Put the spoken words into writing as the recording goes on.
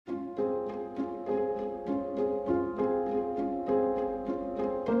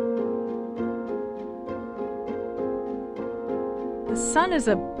sun is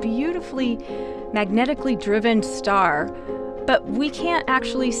a beautifully magnetically driven star, but we can't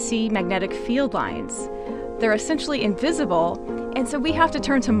actually see magnetic field lines. They're essentially invisible, and so we have to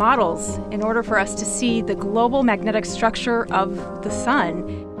turn to models in order for us to see the global magnetic structure of the sun.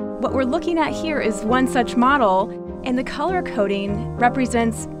 What we're looking at here is one such model, and the color coding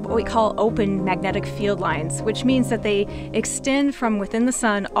represents what we call open magnetic field lines, which means that they extend from within the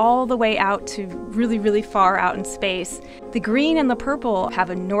sun all the way out to really, really far out in space. The green and the purple have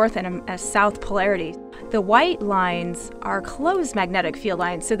a north and a south polarity. The white lines are closed magnetic field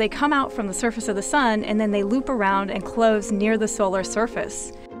lines, so they come out from the surface of the sun and then they loop around and close near the solar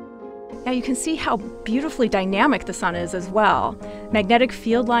surface. Now you can see how beautifully dynamic the sun is as well. Magnetic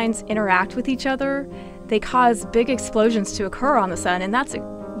field lines interact with each other. They cause big explosions to occur on the sun, and that's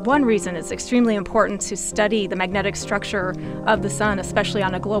one reason it's extremely important to study the magnetic structure of the sun, especially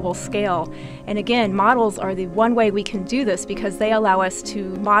on a global scale. And again, models are the one way we can do this because they allow us to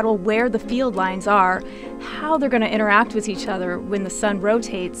model where the field lines are, how they're going to interact with each other when the sun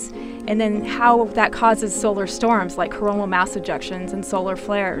rotates, and then how that causes solar storms like coronal mass ejections and solar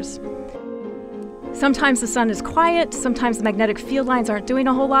flares. Sometimes the sun is quiet, sometimes the magnetic field lines aren't doing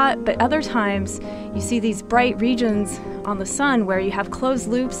a whole lot, but other times you see these bright regions on the sun where you have closed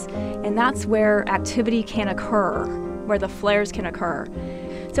loops, and that's where activity can occur, where the flares can occur.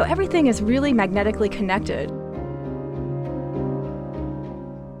 So everything is really magnetically connected.